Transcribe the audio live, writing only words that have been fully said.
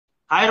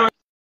Hi,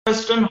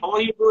 Royston. How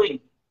are you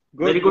doing?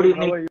 Very Good, good good.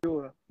 How evening. are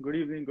you? Good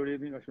evening,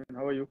 Ashwin.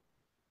 How are you?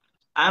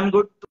 I'm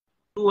good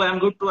too. I'm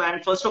good too.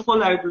 And first of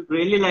all, I would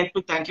really like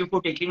to thank you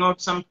for taking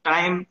out some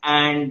time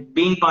and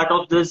being part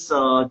of this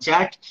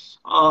chat.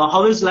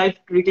 How is life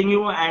treating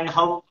you, and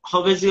how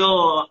is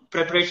your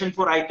preparation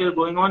for IPL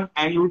going on?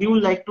 And would you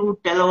like to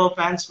tell our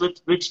fans with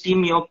which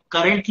team you're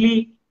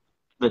currently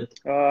with?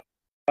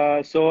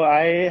 So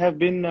I have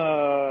been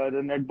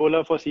the net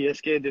bowler for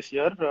CSK this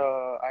year.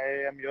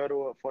 I am here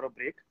for a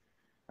break,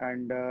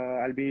 and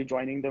I'll be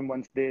joining them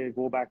once they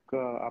go back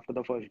after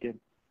the first game.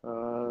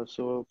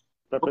 So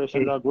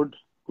preparations Okay. are good.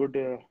 Good.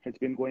 It's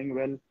been going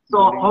well So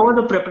during. how are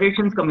the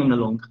preparations coming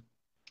along?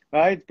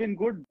 It's been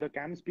good. The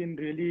camp's been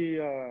really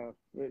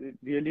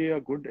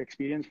a good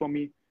experience for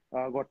me.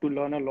 Got to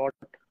learn a lot.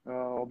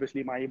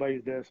 Obviously, Maiba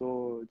is there,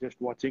 so just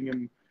watching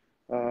him.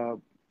 Uh,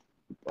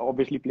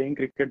 Obviously playing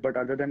cricket, but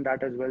other than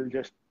that as well,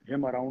 just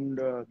him around,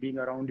 being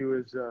around you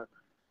is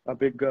a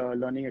big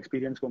learning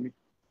experience for me.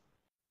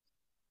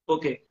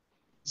 Okay.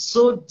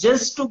 So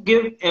just to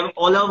give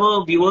all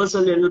our viewers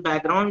a little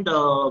background,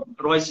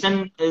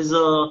 Royston is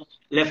a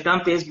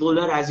left-arm pace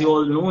bowler. As you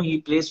all know, he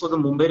plays for the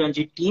Mumbai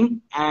Ranji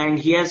team, and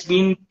he has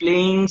been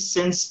playing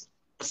since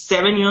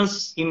 7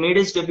 years. He made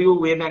his debut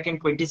way back in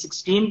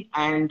 2016,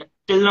 and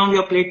till now we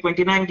have played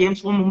 29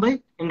 games for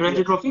Mumbai in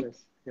Ranji Yes, Trophy.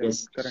 yes, yes.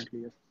 Yes. Currently,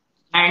 yes.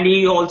 And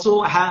he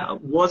also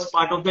was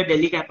part of the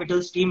Delhi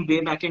Capitals team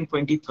way back in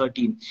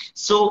 2013.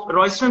 So,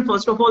 Royston,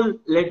 first of all,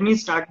 let me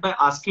start by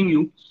asking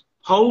you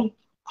how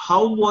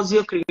how was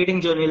your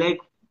cricketing journey? Like,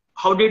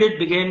 how did it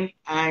begin,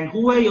 and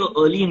who were your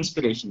early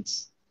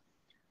inspirations?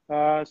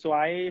 So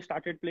I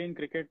started playing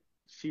cricket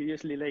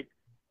seriously, like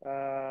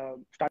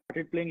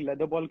started playing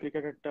leather ball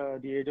cricket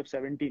at the age of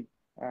 17,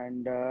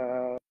 and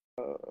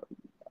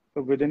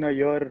within a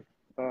year,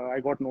 I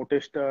got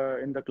noticed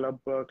in the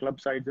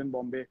club sides in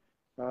Bombay,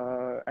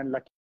 and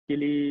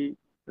luckily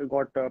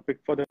got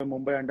picked for the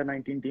Mumbai under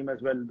 19 team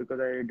as well because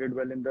I did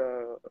well in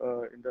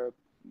the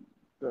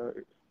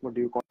what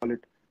do you call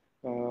it?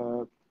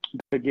 Uh,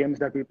 the games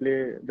that we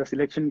play, the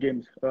selection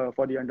games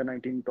for the under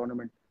 19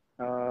 tournament.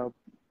 Uh,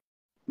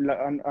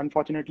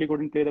 Unfortunately,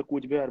 couldn't play the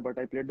Kuch Behar, but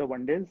I played the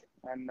one days,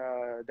 and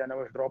then I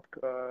was dropped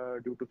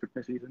due to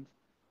fitness reasons.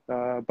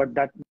 But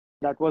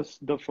that was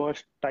the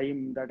first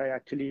time that I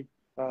actually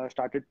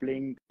started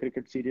playing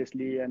cricket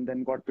seriously, and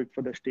then got picked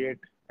for the state,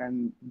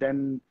 and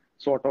then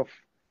sort of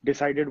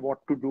decided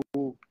what to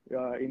do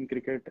in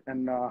cricket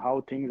and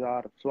how things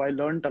are. So I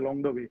learned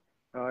along the way.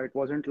 It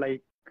wasn't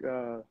like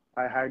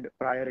I had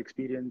prior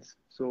experience,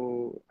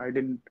 so I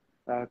didn't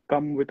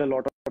come with a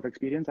lot of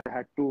experience. I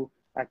had to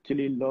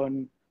actually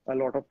learn a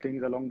lot of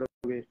things along the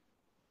way.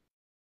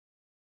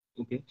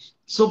 Okay.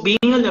 So, being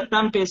a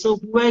left-arm pacer,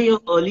 who were your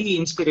early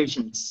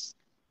inspirations?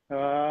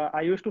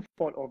 I used to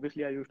follow,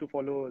 obviously, I used to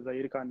follow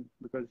Zair Khan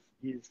because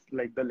he's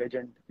like the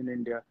legend in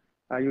India.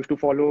 I used to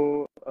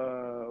follow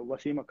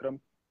Wasim Akram.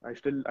 I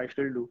still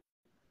do.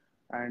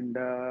 And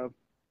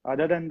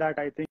other than that,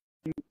 I think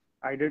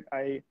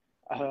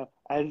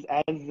as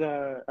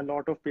a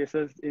lot of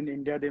pacers in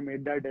India, they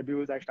made their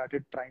debuts. I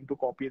started trying to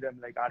copy them,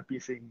 like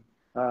RP Singh,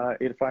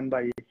 Irfan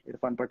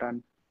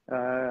Pathan.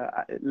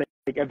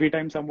 Like every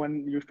time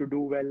someone used to do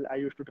well, I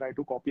used to try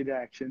to copy their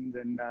actions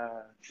and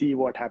see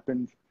what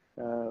happens.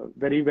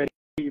 Very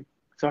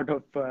sort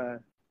of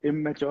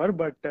immature,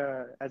 but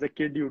as a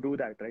kid, you do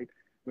that, right?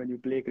 When you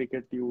play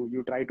cricket,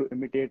 you try to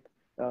imitate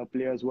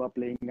players who are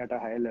playing at a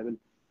higher level.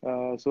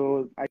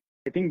 So I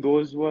think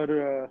those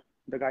were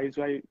the guys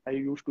I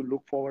used to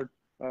look forward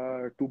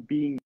to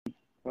being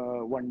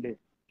one day.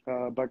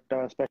 But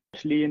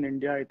especially in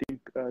India, I think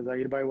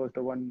Zahir Bhai was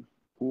the one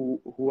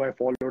who I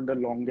followed the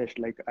longest.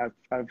 Like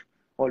I've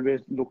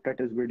always looked at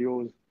his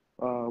videos,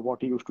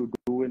 what he used to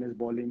do in his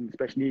bowling,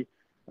 especially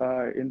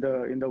in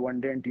the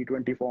one day and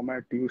T20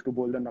 format. He used to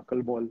bowl the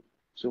knuckle ball,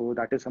 so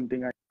that is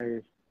something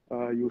I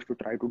used to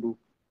try to do.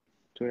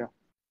 So yeah.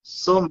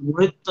 So,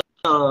 Mohit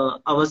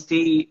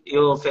Avasthi,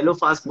 your fellow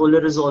fast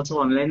bowler, is also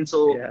online.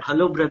 So, Yeah.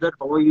 hello, brother.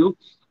 How are you?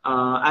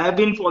 I have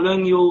been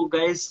following you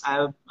guys.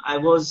 I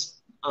was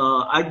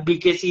at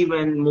BKC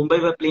when Mumbai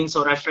were playing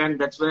Saurashtra,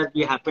 and that's where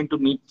we happened to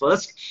meet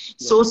first.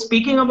 Yes. So,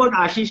 speaking about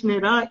Ashish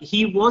Nehra,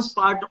 he was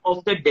part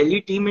of the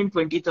Delhi team in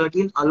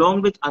 2013,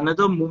 along with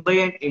another Mumbai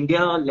and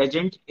India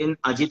legend in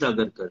Ajit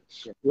Agarkar.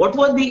 Yes. What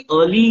were the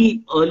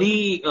early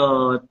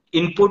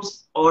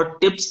inputs or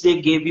tips they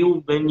gave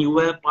you when you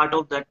were part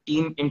of that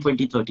team in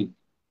 2013?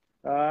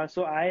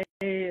 So I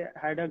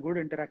had a good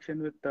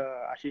interaction with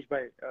Ashish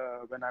Bhai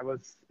when I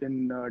was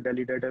in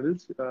Delhi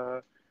Daredevils.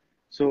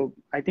 So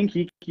I think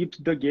he keeps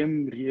the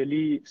game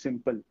really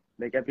simple.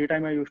 Like every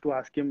time I used to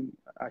ask him,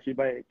 Ashish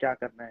Bhai, क्या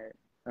करना है?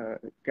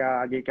 क्या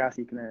आगे क्या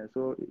सीखना है?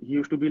 So he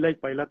used to be like,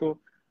 पहला तो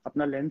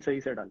अपना lens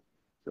सही से डाल.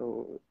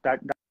 So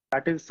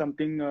that is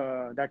something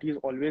that he's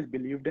always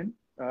believed in.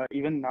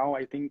 Even now,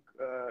 I think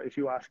if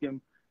you ask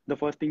him, the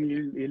first thing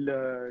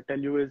he'll tell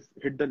you is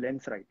hit the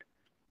lens right.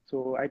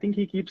 So I think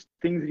he keeps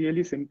things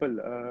really simple,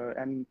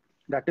 and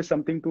that is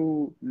something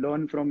to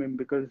learn from him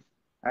because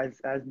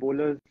as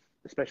bowlers,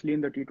 especially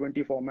in the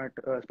T20 format,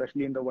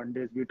 especially in the one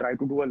days, we try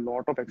to do a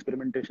lot of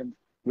experimentations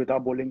with our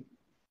bowling.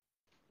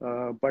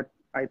 But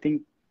I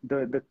think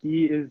the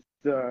key is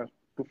to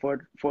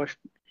first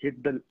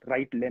hit the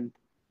right length,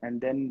 and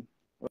then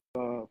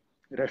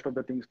rest of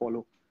the things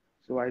follow.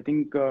 So I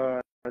think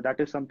that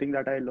is something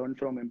that I learned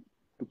from him,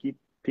 to keep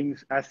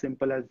things as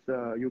simple as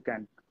you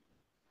can.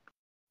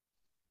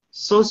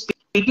 So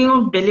speaking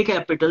of Delhi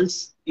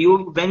Capitals,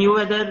 when you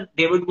were there,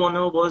 David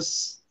Warner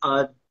was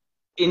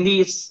in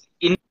the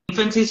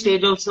infancy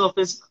stage of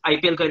his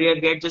IPL career.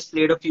 He had just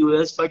played a few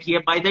years, but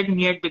by then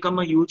he had become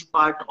a huge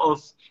part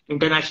of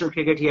international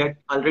cricket. He had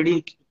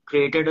already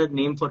created a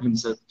name for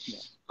himself.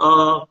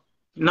 Yeah.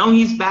 Now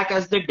he's back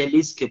as the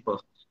Delhi skipper.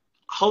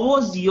 How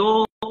was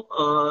your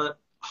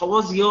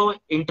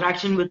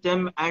interaction with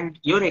him and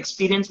your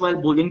experience while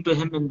bowling to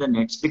him in the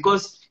nets?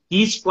 Because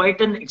he's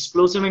quite an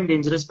explosive and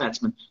dangerous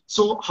batsman.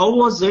 So how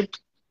was it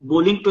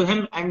bowling to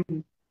him, and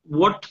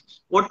what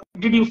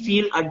did you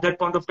feel at that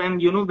point of time?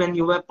 You know, when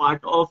you were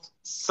part of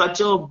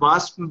such a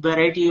vast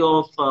variety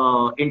of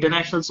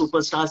international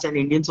superstars and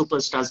Indian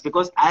superstars.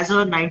 Because as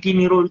a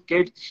 19-year-old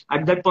kid,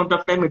 at that point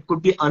of time, it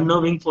could be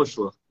unnerving for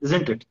sure,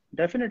 isn't it?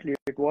 Definitely,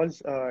 it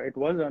was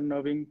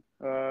unnerving.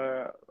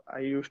 I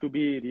used to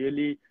be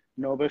really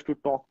nervous to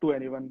talk to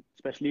anyone,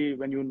 especially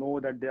when you know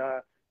that they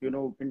are,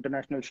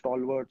 international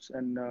stalwarts,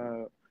 and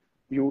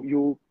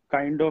you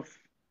kind of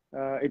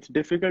it's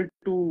difficult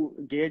to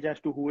gauge as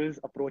to who is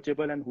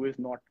approachable and who is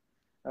not.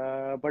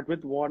 But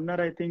with Warner,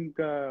 I think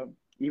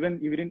even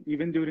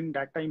during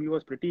that time, he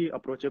was pretty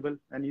approachable,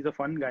 and he's a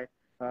fun guy.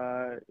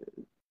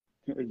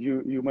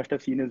 You must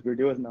have seen his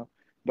videos now,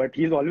 but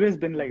he's always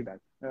been like that.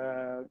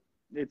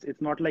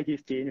 It's not like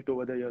he's changed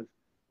over the years.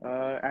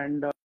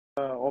 And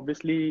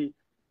obviously,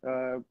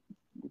 uh,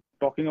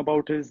 talking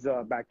about his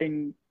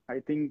batting, I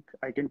think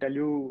I can tell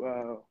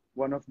you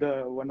one of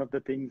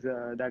the things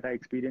that I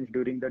experienced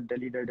during the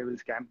Delhi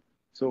Daredevils camp.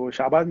 So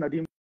Shahbaz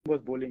Nadeem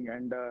was bowling,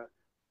 and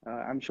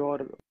I'm sure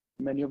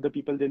many of the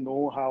people, they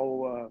know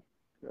how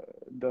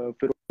the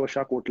Firoz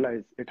Shah Kotla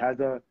is. It has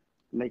a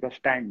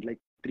stand, like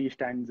three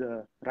stands,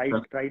 right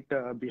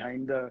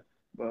behind the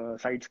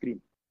side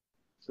screen.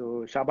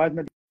 So Shahbaz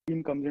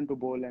Nadeem comes into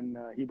bowl, and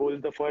he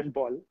bowls the first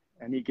ball,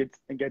 and he gets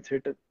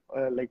hit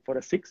like for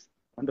a six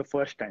on the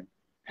first stand,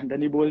 and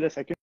then he bowls the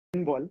second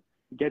ball,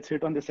 gets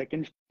hit on the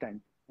second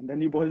stand, and then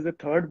he bowls the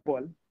third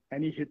ball,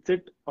 and he hits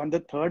it on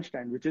the third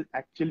stand, which is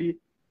actually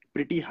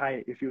pretty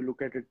high if you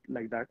look at it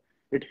like that.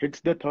 It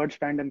hits the third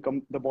stand, and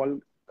the ball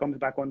comes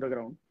back on the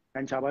ground,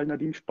 and Shahbaz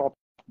Nadeem stopped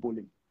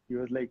bowling. He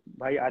was like,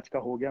 "Bhai, aaj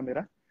ka ho gaya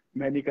mera,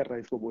 main nahi kar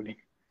raha isko bowling."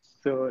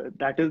 So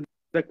that is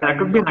the That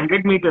would kind be of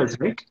 100 meters,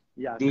 right?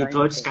 yeah, The kind of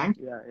third stand.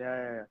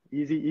 yeah.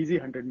 Easy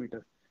 100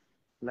 meters.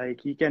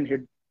 Like, he can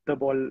hit the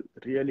ball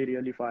really,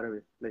 really far away.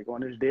 Like,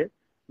 on his day,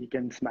 he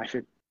can smash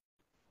it.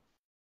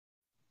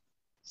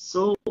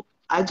 So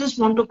I just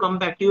want to come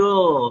back to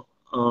your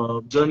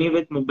journey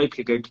with Mumbai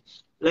cricket.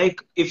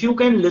 Like, if you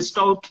can list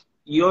out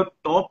your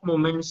top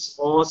moments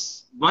or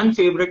one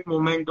favorite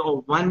moment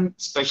or one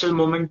special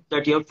moment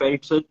that you have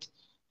felt with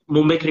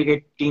Mumbai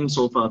cricket team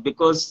so far,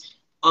 because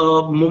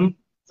Mum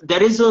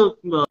there is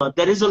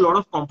a lot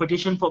of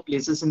competition for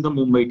places in the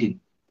Mumbai team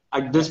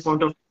at this Yes.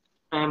 point of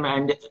time,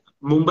 and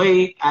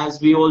Mumbai, as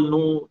we all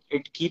know,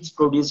 it keeps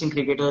producing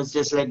cricketers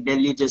just like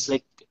Delhi, just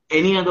like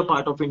any other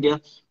part of India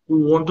who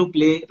want to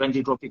play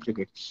Ranji Trophy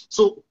cricket.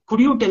 So, could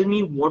you tell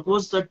me what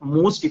was that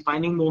most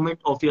defining moment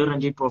of your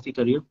Ranji Trophy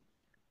career?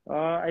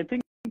 I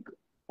think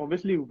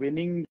obviously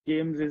winning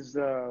games is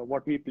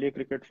what we play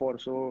cricket for.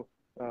 So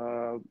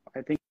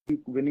I think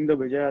winning the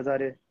Vijay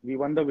Hazare, we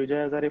won the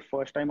Vijay Hazare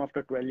first time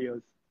after 12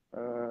 years.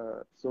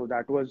 So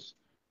that was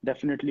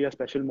definitely a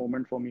special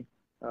moment for me.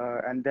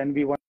 And then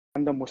we won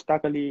the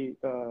Mustaq Ali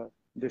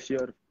this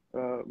year.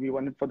 We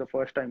won it for the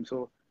first time.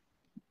 So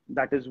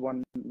that is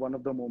one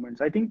of the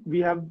moments. I think we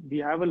have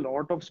a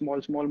lot of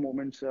small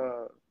moments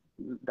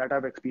that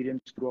I've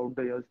experienced throughout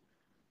the years.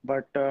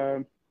 But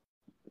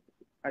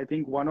I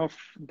think one of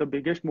the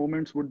biggest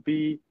moments would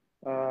be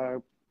uh,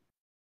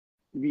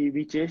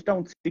 we chased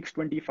down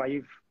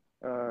 625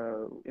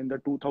 in the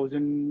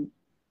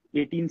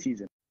 2018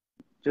 season,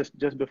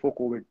 just before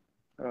COVID.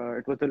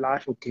 It was the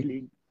last Okay.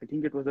 league. I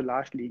think it was the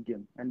last league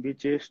game, and we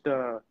chased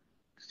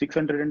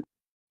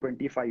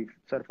 625.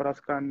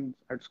 Sarfaraz Khan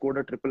had scored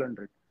a triple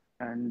hundred,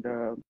 and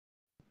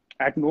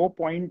at no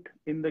point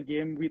in the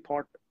game we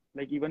thought,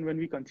 like, even when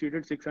we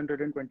conceded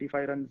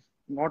 625 runs,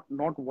 not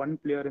one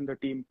player in the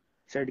team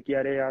said कि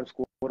अरे यार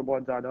score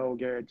बहुत ज़्यादा हो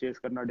गया है, chase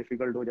करना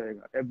difficult हो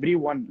जाएगा.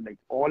 Everyone, like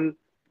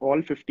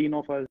all 15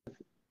 of us,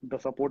 the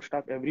support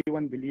staff,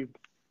 everyone believed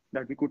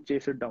that we could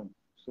chase it down.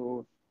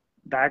 So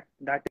that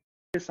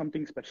is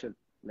something special.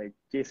 Like,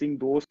 chasing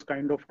those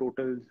kind of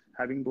totals,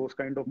 having those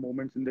kind of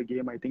moments in the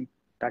game, I think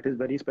that is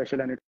very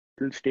special, and it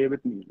will stay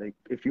with me. Like,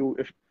 if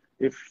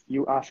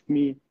you ask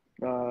me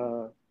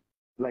uh,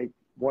 like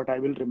what I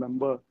will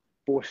remember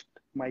post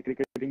my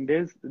cricketing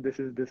days, this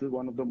is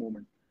one of the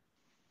moments.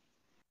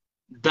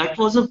 That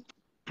was a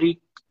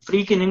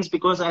freak innings,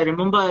 because I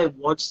remember I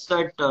watched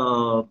that.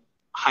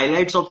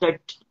 highlights of that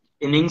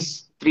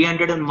innings,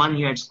 301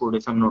 he had scored,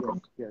 if I'm not Yes,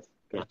 wrong. yes,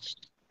 Yeah.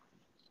 correct.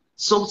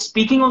 So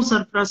speaking of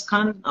Sarfaraz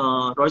Khan,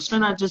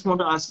 Royston, I just want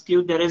to ask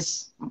you, there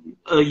is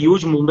a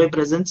huge Mumbai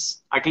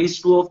presence, at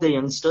least two of the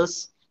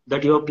youngsters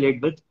that you have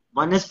played with.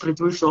 One is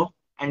Prithvi Shaw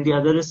and the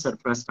other is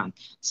Sarfaraz Khan.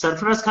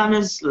 Sarfaraz Khan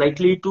is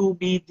likely to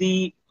be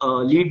the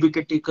lead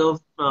wicket keeper,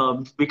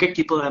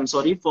 I'm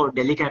sorry, for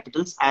Delhi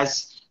Capitals,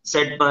 as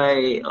said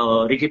by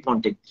Ricky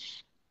Ponting.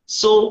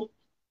 So,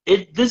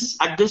 at this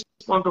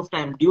point of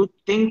time, do you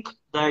think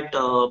that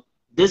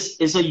this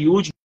is a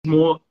huge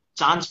more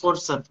chance for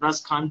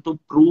Sarfaraz Khan to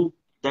prove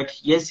that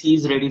yes, he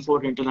is ready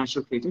for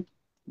international cricket?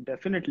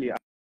 Definitely.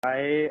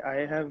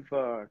 I have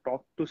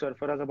talked to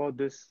Sarfaraz about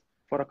this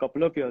for a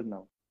couple of years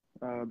now,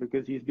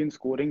 because he's been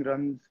scoring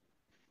runs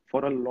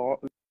for a long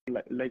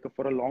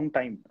for a long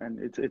time, and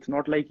it's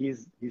not like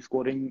he's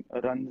scoring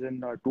runs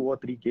in 2 or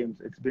 3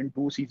 games. It's been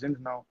 2 seasons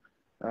now.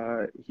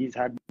 He's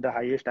had the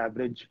highest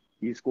average.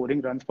 He's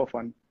scoring runs for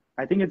fun.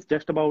 I think it's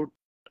just about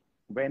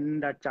when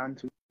that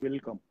chance will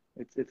come.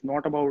 It's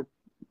not about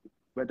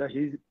whether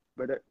he's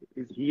whether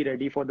is he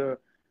ready for the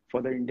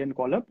Indian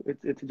call up.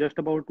 It's just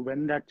about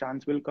when that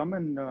chance will come,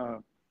 and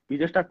we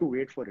just have to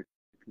wait for it.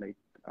 Like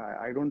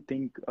I don't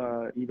think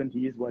even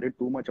he is worried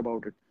too much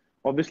about it.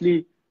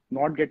 Obviously,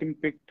 not getting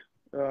picked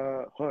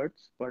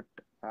hurts, but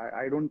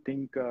I don't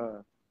think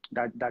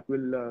that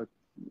will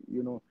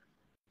you know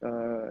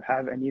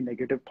have any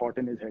negative thought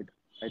in his head.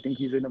 I think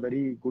he's in a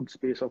very good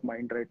space of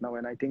mind right now,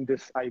 and I think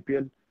this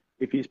IPL,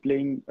 if he's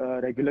playing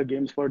regular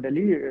games for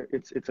Delhi,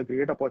 it's a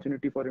great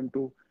opportunity for him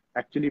to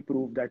actually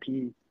prove that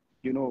he,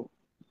 you know,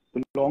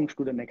 belongs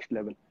to the next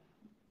level.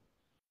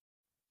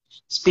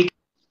 Speaking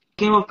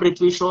of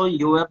Prithvi Shaw,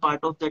 you were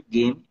part of that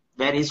game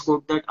where he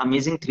scored that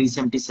amazing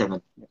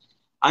 377.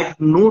 At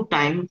no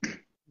time,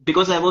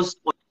 because I was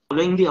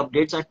following the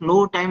updates, at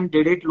no time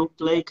did it look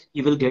like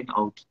he will get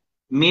out.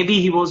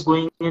 Maybe he was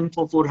going in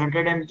for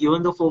 400 and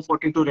even the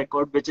 442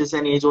 record, which is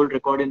an age-old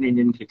record in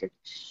Indian cricket.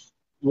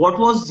 What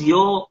was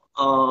your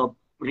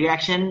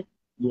reaction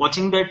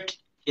watching that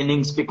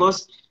innings?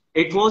 Because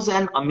it was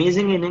an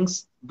amazing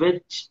innings,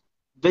 which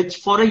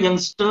for a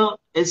youngster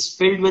is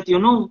filled with,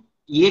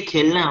 ये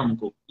खेलना है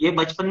हमको, ये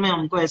बचपन में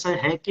हमको ऐसा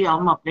है कि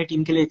हम अपने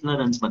टीम के लिए इतना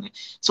रन्स बने.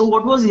 So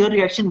what was your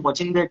reaction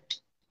watching that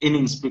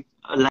innings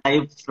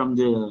live from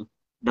the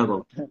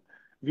dugout?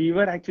 We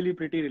were actually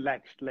pretty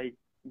relaxed. Like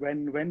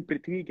when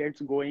Prithvi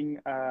gets going,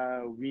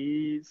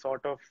 we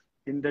sort of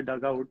in the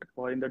dugout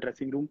or in the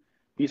dressing room,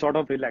 we sort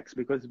of relax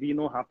because we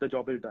know half the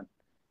job is done.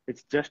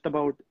 It's just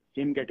about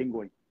him getting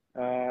going.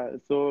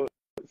 So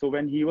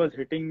when he was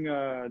hitting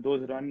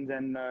those runs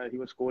and he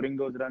was scoring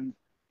those runs,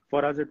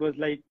 for us it was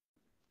like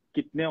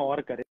कितने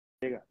और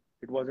करेगा.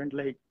 It wasn't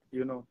like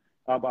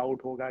अब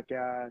out होगा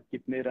क्या,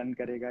 कितने run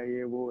करेगा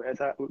ये वो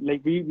ऐसा.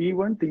 Like we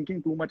weren't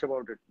thinking too much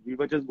about it. We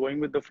were just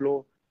going with the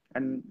flow,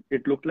 and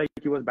it looked like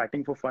he was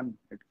batting for fun.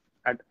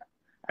 At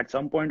at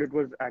some point it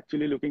was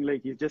actually looking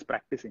like he's just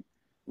practicing.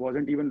 It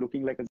wasn't even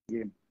looking like a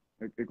game.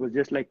 It was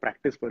just like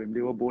practice for him.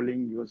 They were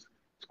bowling, he was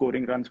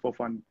scoring runs for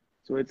fun.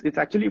 So it's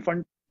actually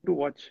fun to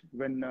watch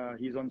when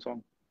he's on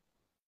song.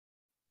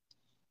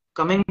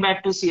 Coming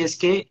back to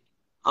CSK,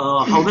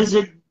 how is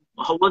it?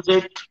 How was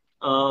it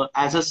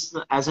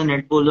as a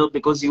net bowler?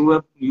 Because you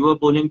were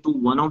bowling to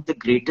one of the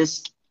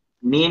greatest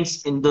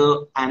names in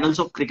the annals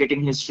of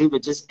cricketing history,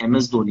 which is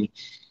MS Dhoni.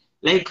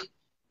 Like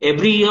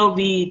every year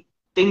we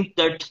think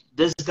that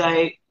this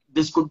guy,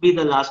 this could be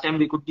the last time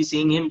we could be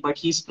seeing him, but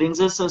he brings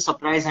us a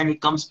surprise and he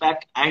comes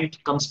back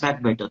and comes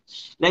back better.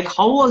 Like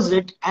how was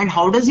it and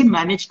how does he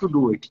manage to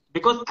do it?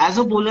 Because as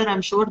a bowler,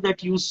 I'm sure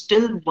that you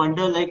still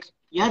wonder like,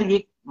 yaar,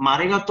 ye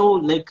marega to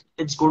like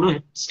it's going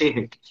to stay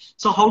hit.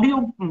 So how do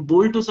you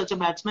bowl to such a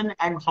batsman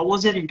and how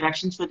was your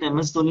interactions with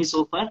MS Dhoni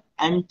so far?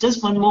 And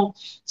just one more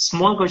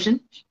small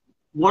question.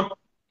 What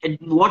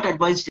what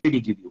advice did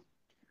he give you?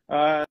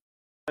 Uh,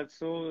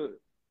 so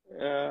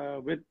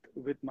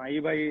with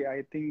Maibai,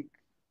 I think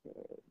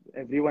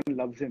everyone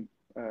loves him.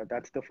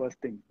 That's the first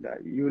thing.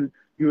 That you'll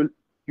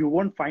you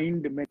won't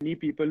find many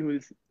people who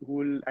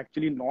will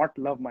actually not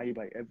love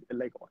Maibai.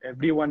 Like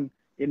everyone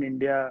in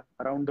India,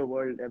 around the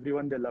world,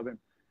 everyone they love him.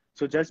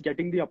 So just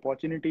getting the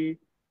opportunity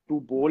to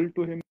bowl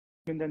to him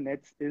in the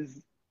nets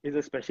is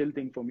a special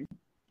thing for me.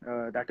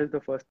 That is the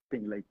first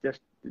thing. Like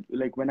just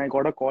like when I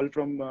got a call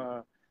from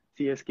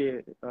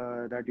CSK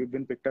that you've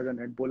been picked as a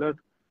net bowler,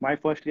 my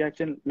first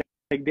reaction,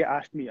 like they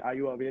asked me, "Are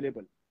you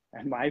available?"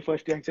 And my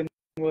first reaction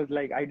was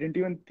like, I didn't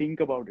even think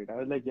about it. I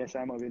was like, "Yes,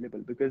 I'm available,"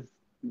 because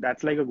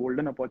that's like a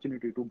golden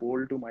opportunity to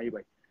bowl to my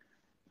boy.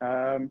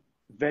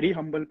 Very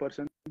humble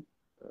person.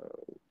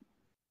 Uh,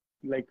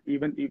 like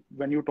even if,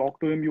 when you talk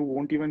to him, you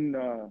won't even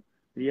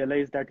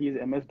realize that he is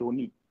MS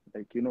Dhoni.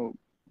 Like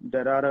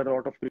there are a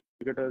lot of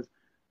cricketers.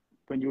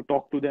 When you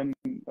talk to them,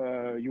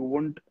 you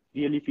won't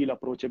really feel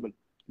approachable.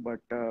 But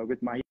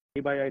with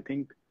Mahibai, I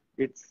think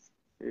it's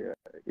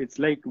it's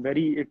like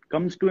very it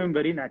comes to him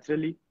very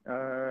naturally,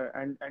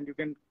 and you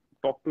can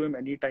talk to him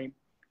anytime.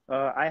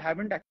 I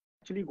haven't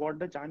actually got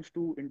the chance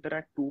to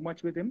interact too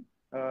much with him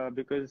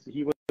because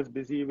he was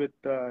busy with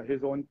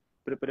his own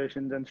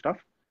preparations and stuff.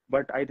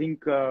 But I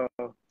think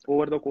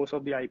over the course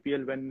of the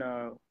IPL,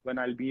 when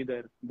I'll be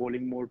there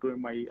bowling more to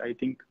him, I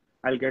think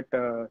I'll get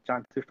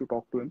chances to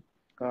talk to him.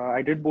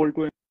 I did bowl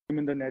to him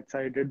in the nets.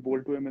 I did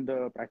bowl to him in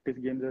the practice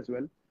games as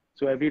well.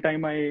 So every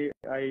time I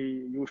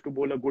used to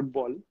bowl a good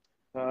ball,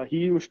 he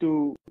used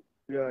to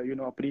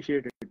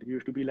appreciate it. He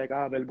used to be like,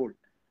 well bowled,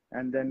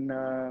 and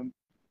then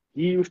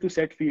he used to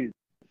set fields.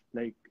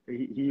 Like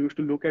he used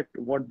to look at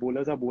what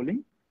bowlers are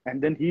bowling,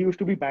 and then he used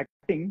to be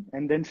batting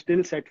and then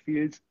still set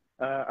fields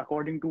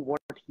according to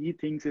what he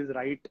thinks is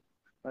right,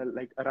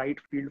 like a right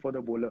field for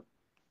the bowler.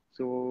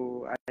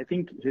 So I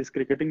think his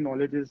cricketing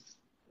knowledge is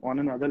on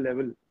another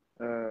level,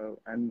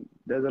 and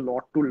there's a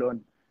lot to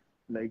learn.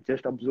 Like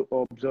just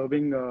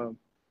observing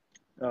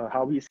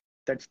how he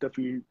sets the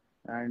field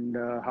and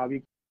how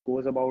he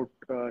goes about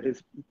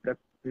his prep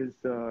is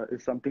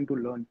something to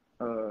learn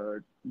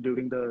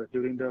during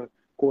the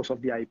course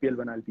of the IPL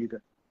when I'll be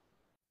there.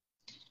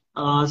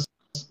 Uh,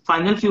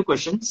 Final few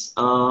questions.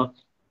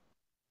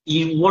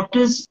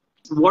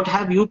 What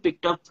have you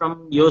picked up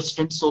from your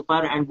stint so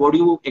far, and what do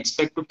you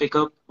expect to pick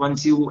up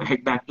once you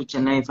head back to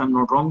Chennai, if I'm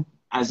not wrong,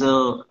 as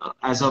a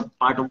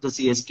part of the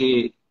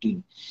CSK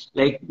team?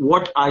 Like,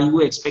 what are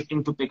you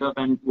expecting to pick up,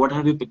 and what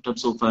have you picked up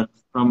so far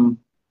from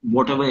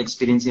whatever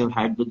experience you have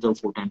had with the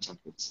four-time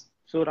champions?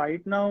 So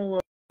right now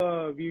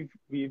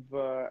we've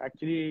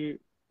actually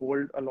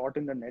bowled a lot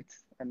in the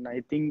nets, and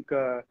I think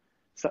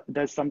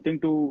there's something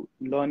to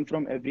learn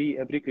from every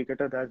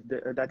cricketer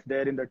that's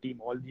there in the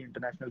team. All the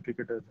international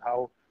cricketers,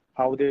 how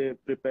they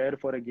prepare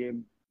for a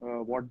game,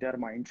 what their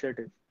mindset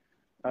is.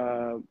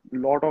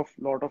 Lot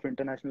of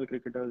international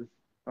cricketers,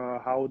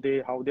 how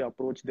they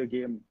approach the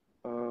game,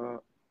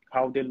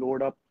 how they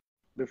load up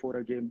before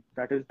a game.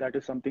 That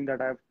is something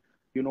that I've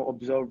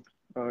observed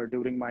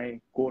during my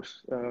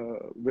course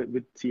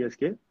with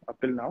CSK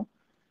up till now.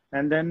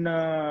 And then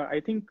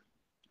I think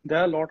there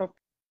are a lot of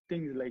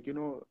things like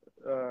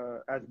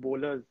as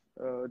bowlers,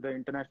 the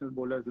international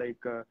bowlers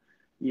like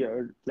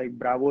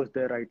Bravo's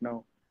there right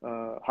now.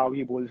 How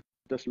he bowls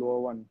the slower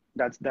one.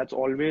 That's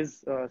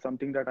always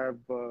something that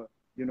I've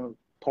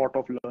thought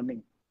of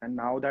learning. And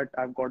now that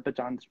I've got the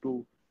chance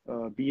to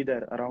be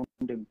there around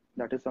him,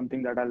 that is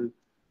something that I'll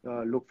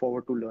look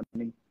forward to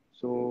learning.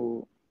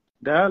 So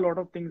there are a lot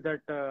of things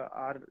that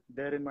are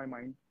there in my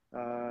mind,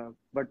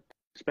 but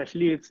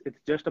especially it's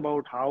just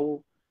about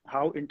how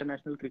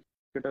international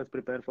cricketers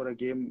prepare for a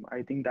game.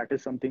 I think that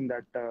is something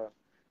that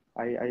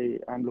I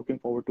am looking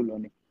forward to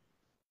learning.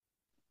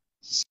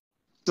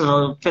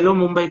 Fellow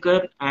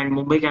Mumbaikar and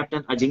Mumbai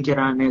captain Ajinkya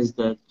Rahane is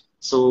there.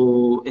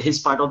 So he's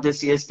part of the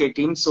CSK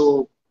team.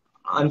 So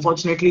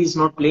unfortunately, he's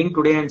not playing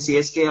today, and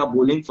CSK are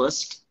bowling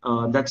first.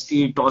 That's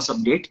the toss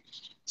update.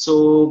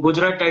 So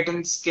Gujarat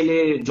Titans ke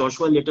liye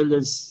Joshua Little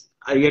is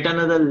yet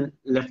another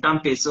left-arm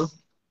pacer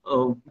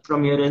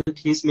from here.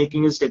 He's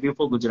making his debut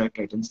for Gujarat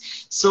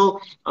Titans. So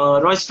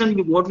Royston,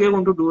 what we are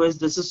going to do is,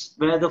 this is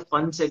where the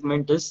fun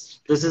segment is.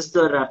 This is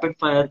the rapid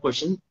fire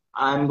question.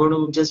 I'm going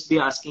to just be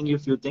asking you a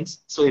few things.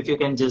 So if you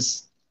can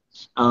just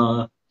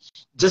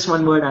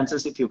one word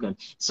answers if you can.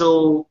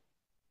 So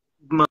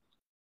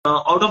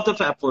out of the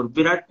Fab Four,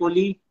 Virat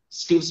Kohli,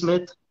 Steve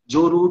Smith,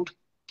 Joe Root,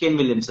 Kane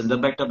Williamson, the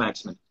better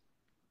batsman.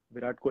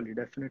 Virat Kohli,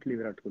 definitely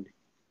Virat Kohli.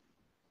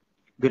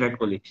 Virat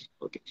Kohli.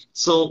 Okay.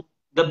 So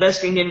the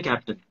best Indian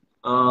captain,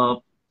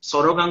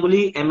 Sourav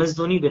Ganguly, MS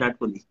Dhoni, Virat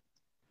Kohli.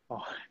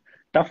 Oh,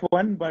 tough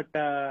one, but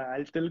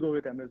I'll still go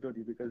with MS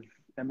Dhoni because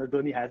MS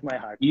Dhoni has my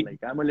heart. Like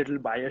I'm a little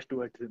biased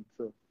towards him.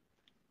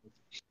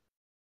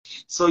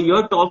 So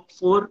your top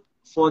four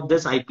for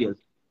this IPL,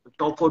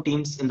 top four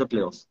teams in the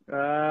playoffs.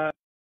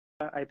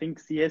 I think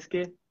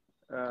CSK,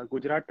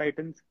 Gujarat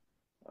Titans,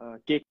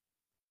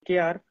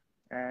 KKR,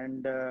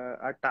 and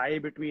a tie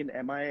between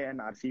MI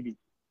and RCB.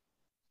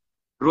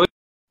 Rohit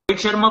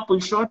Sharma pull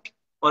shot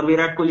or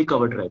Virat Kohli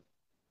cover drive?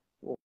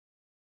 Oh.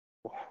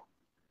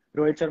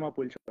 Rohit Sharma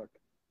pull shot.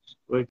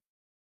 Rohit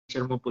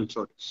Sharma pull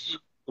shot.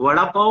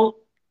 Vada pav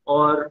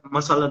or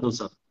masala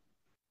dosa?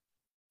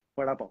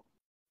 Vada pav.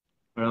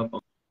 Vada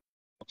pav.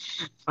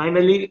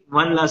 Finally,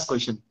 one last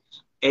question.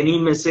 Any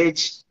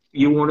message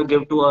you want to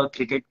give to our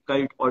cricket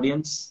cult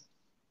audience?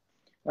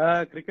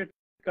 Cricket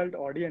cult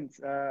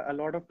audience. A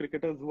lot of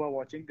cricketers who are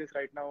watching this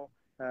right now,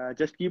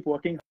 just keep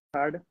working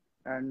hard,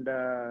 and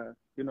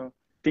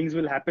things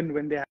will happen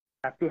when they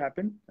have to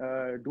happen.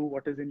 Do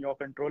what is in your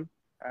control,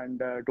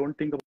 and don't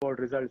think about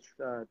results.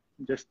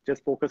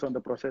 Just focus on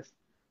the process.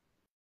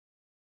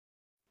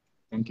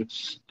 Thank you.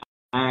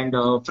 And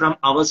from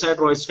our side,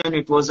 Royston,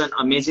 it was an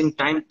amazing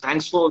time.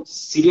 Thanks for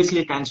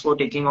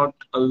taking out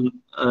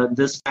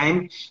this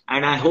time.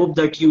 And I hope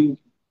that you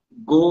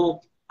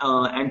go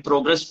and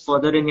progress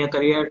further in your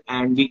career,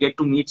 and we get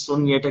to meet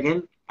soon yet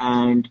again.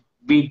 And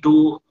we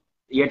do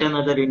yet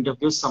another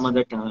interview some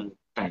other time.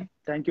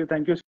 Thank you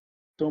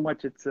so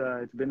much. It's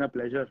been a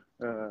pleasure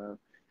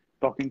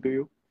talking to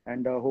you,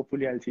 and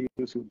hopefully I'll see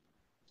you soon.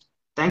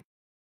 Thank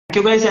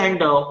you guys,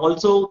 and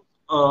also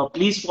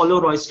please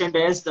follow Royston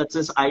Dias, that's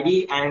his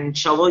ID, and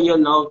shower your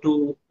love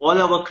to all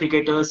our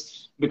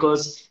cricketers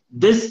because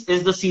this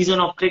is the season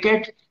of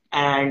cricket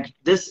and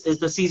this is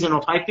the season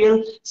of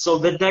IPL. So,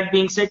 with that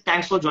being said,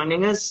 thanks for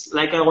joining us.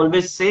 Like I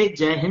always say,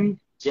 Jai Hind,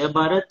 Jai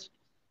Bharat,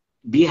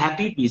 be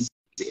happy, be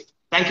safe.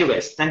 Thank you,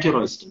 guys. Thank you,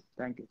 Royston.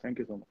 Thank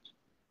you so much.